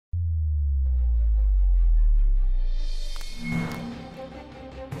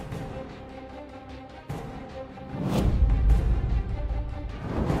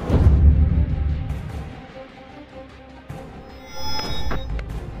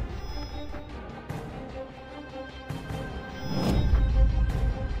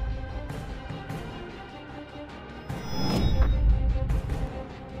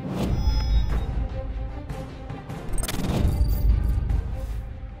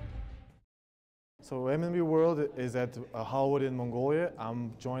So MNB World is at Hollywood in Mongolia.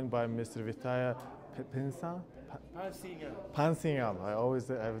 I'm joined by Mr. Vithaya Pansrigarm. I always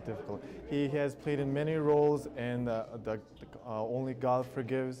have difficulty. He has played in many roles in the Only God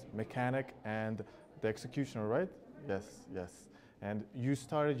Forgives, Mechanic, and The Executioner, right? Yes, yes. And you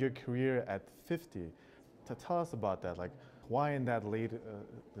started your career at 50. Tell us about that. Like, why in that late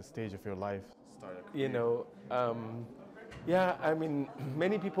the stage of your life started? Yeah, I mean,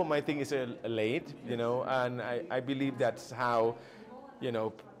 many people might think it's late, and I believe that's how,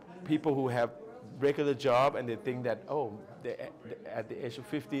 people who have regular job and they think that, at the age of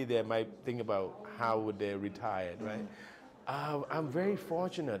 50, they might think about how would they retire, right? I'm very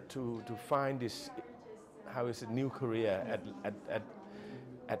fortunate to find this, how is it, new career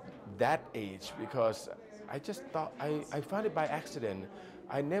at that age, because I just thought, I found it by accident.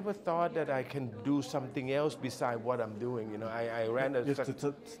 I never thought that I can do something else besides what I'm doing. I ran a...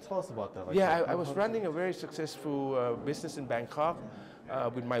 Tell us about that. Like, yeah, I was running a very successful business in Bangkok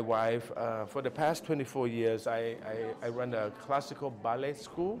with my wife. For the past 24 years, I run a classical ballet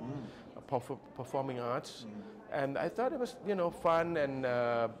school, performing arts. And I thought it was, fun, and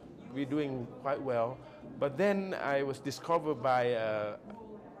we're doing quite well. But then I was discovered by a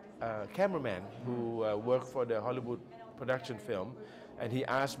cameraman who worked for the Hollywood production film, and he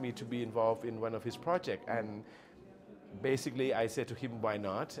asked me to be involved in one of his projects. And basically I said to him, why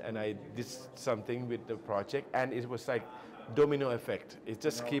not? And I did something with the project, and it was like domino effect. It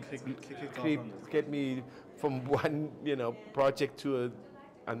just get me from one project to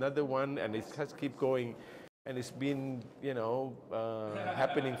another one, and it just keep going. And it's been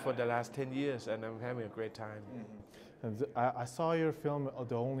happening for the last 10 years, and I'm having a great time. And I saw your film,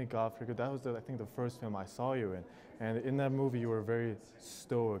 The Only God Forgives. That was, I think, the first film I saw you in. And in that movie, you were very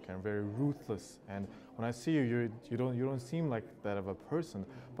stoic and very ruthless. And when I see you, you don't seem like that of a person.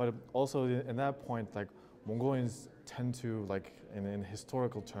 But also, in that point, like, Mongolians tend to, like, in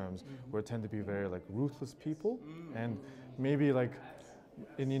historical terms, we tend to be very like ruthless people. And maybe like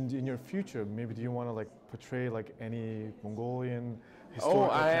in your future, maybe do you want to like portray like any Mongolian historical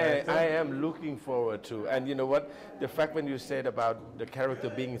character? I am looking forward to. And you know what? The fact when you said about the character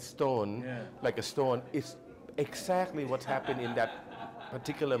being stone, like a stone, is exactly what's happened in that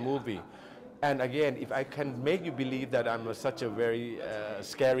particular movie. And again, if I can make you believe that I'm such a very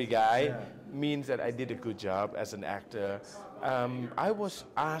scary guy, means that I did a good job as an actor. I was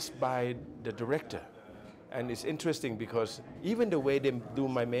asked by the director, and it's interesting because even the way they do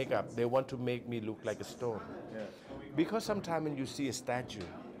my makeup, they want to make me look like a stone. Because sometimes when you see a statue,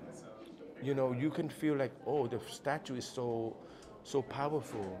 you can feel like, oh, the statue is so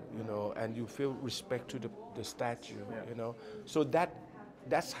powerful, and you feel respect to the statue, So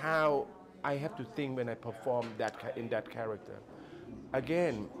that's how I have to think when I perform in that character.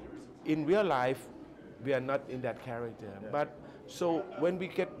 Again, in real life, we are not in that character. But so when we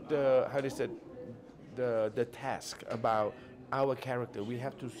get the task about our character, we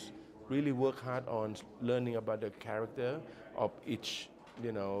have to really work hard on learning about the character of each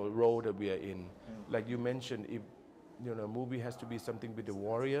role that we are in. Like you mentioned, if a movie has to be something with the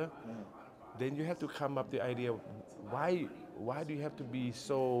warrior, then you have to come up the idea of why do you have to be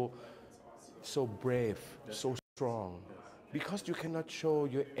so brave, so strong? Because you cannot show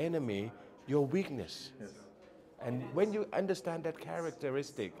your enemy your weakness. And when you understand that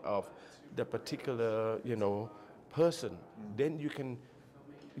characteristic of the particular, person, then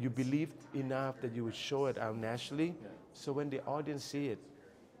you believe enough that you would show it out naturally. So when the audience see it,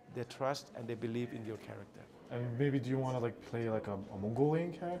 they trust and they believe in your character. And maybe do you want to like play like a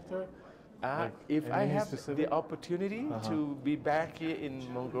Mongolian character? Like if I have specific? the opportunity to be back here in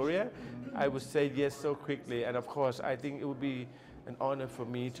Mongolia, I would say yes so quickly. And of course, I think it would be an honor for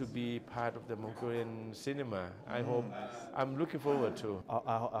me to be part of the Mongolian cinema. I hope. I'm looking forward to.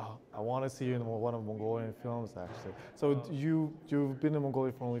 I want to see you in one of Mongolian films, actually. So you've been in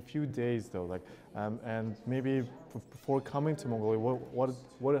Mongolia for only a few days, though. Like, and maybe before coming to Mongolia,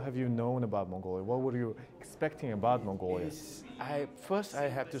 what have you known about Mongolia? What were you expecting about Mongolia? First, I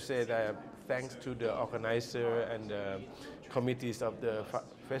have to say that thanks to the organizer and the committees of the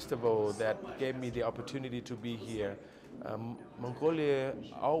festival that gave me the opportunity to be here. Mongolia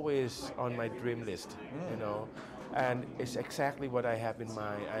always on my dream list, and it's exactly what I have in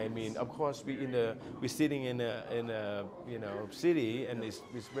mind. I mean, of course, we're sitting in a city, and it's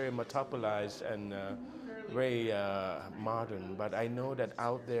very metropolized and very modern. But I know that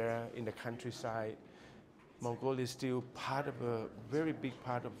out there in the countryside, Mongolia is still part of a very big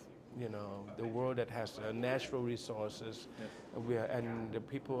part of the world that has natural resources. And the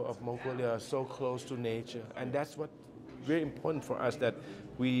people of Mongolia are so close to nature, and that's what very important for us that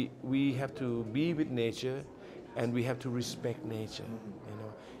we have to be with nature, and we have to respect nature. You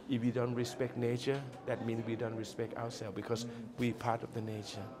know, if we don't respect nature, that means we don't respect ourselves because we're part of the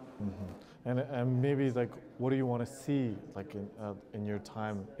nature. And maybe like, what do you want to see like in your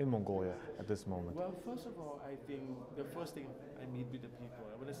time in Mongolia at this moment? Well, first of all, I think the first thing I meet with the people.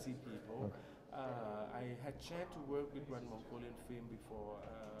 I want to see people. I had chance to work with one Mongolian film before.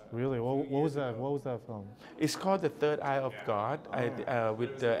 Really? What was that? What was that film? It's called The Third Eye of God,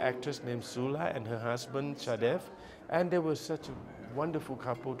 with the actress named Sula and her husband Shadev, and they were such a wonderful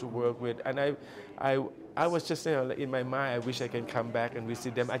couple to work with. And I was just in my mind, I wish I can come back and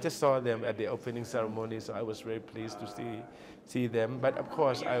visit them. I just saw them at the opening ceremony, so I was very pleased to see them. But of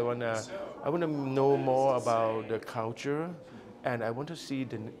course, I wanna know more about the culture, and I want to see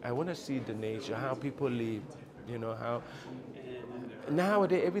the nature, how people live. You know, how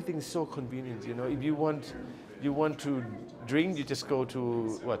nowadays everything is so convenient. You know, if you want to drink, you just go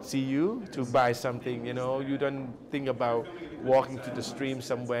to CU to buy something. You know, you don't think about walking to the stream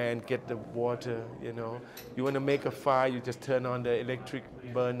somewhere and get the water. You know, you want to make a fire, you just turn on the electric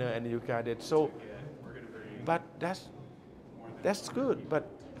burner and you got it. So, but that's good. But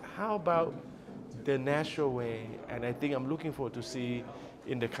how about the natural way? And I think I'm looking forward to see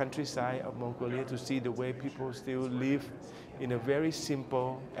in the countryside of Mongolia, to see the way people still live in a very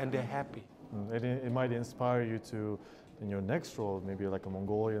simple, and they're happy. It might inspire you to, in your next role, maybe like a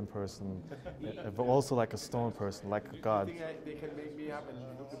Mongolian person, but also like a stone person, like a god. I think they can make me up and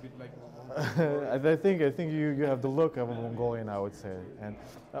look a bit like Mongolian. I think you have the look of a Mongolian, I would say. And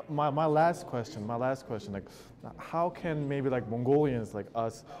my last question, like, how can maybe like Mongolians like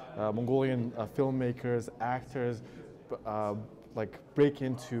us, Mongolian filmmakers, actors, like break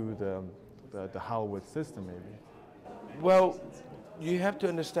into the Hollywood system maybe? Well, you have to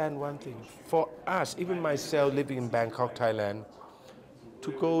understand one thing. For us, even myself living in Bangkok, Thailand,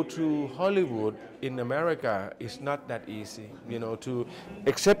 to go to Hollywood in America is not that easy, you know,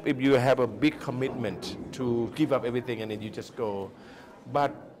 except if you have a big commitment to give up everything and then you just go.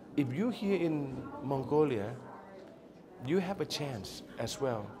 But if you're here in Mongolia, you have a chance as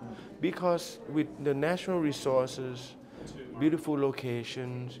well, because with the natural resources, beautiful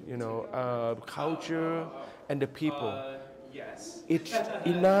locations, you know, culture and the people, it's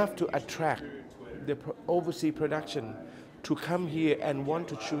enough to attract the overseas production to come here and want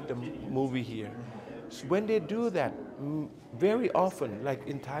to shoot the movie here. So when they do that, very often, like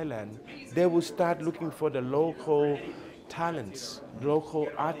in Thailand, they will start looking for the local talents, local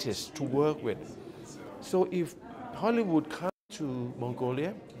artists to work with. So if Hollywood comes to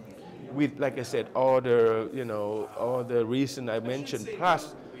Mongolia, with, like I said, all the reason I mentioned,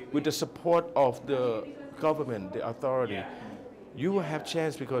 plus with the support of the government, the authority, you will have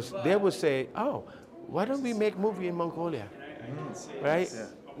chance, because they will say, oh, why don't we make movie in Mongolia, right? Yeah.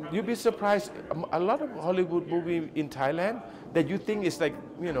 You'd be surprised, a lot of Hollywood movie in Thailand that you think is like,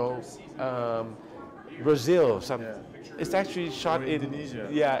 you know, Brazil, something. Yeah. It's actually shot in Indonesia.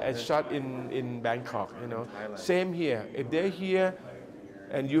 Yeah, it's shot in Bangkok, you know. Thailand. Same here. If they're here,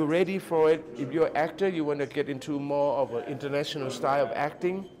 and you're ready for it, if you're an actor, you want to get into more of an international style of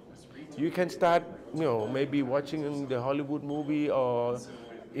acting, you can start, you know, maybe watching the Hollywood movie or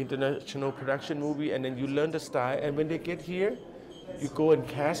international production movie, and then you learn the style, and when they get here, you go and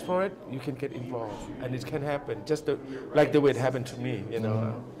cast for it, you can get involved, and it can happen, just like the way it happened to me, you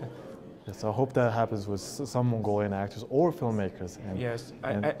know. Yes, I hope that happens with some Mongolian actors or filmmakers. And, yes,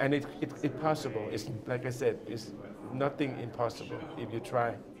 and it's possible. It's, like I said, it's nothing impossible if you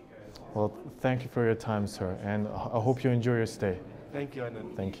try. Well, thank you for your time, sir, and I hope you enjoy your stay. Thank you,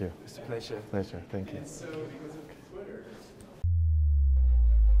 Anand. Thank you. It's a pleasure. Pleasure. Thank you.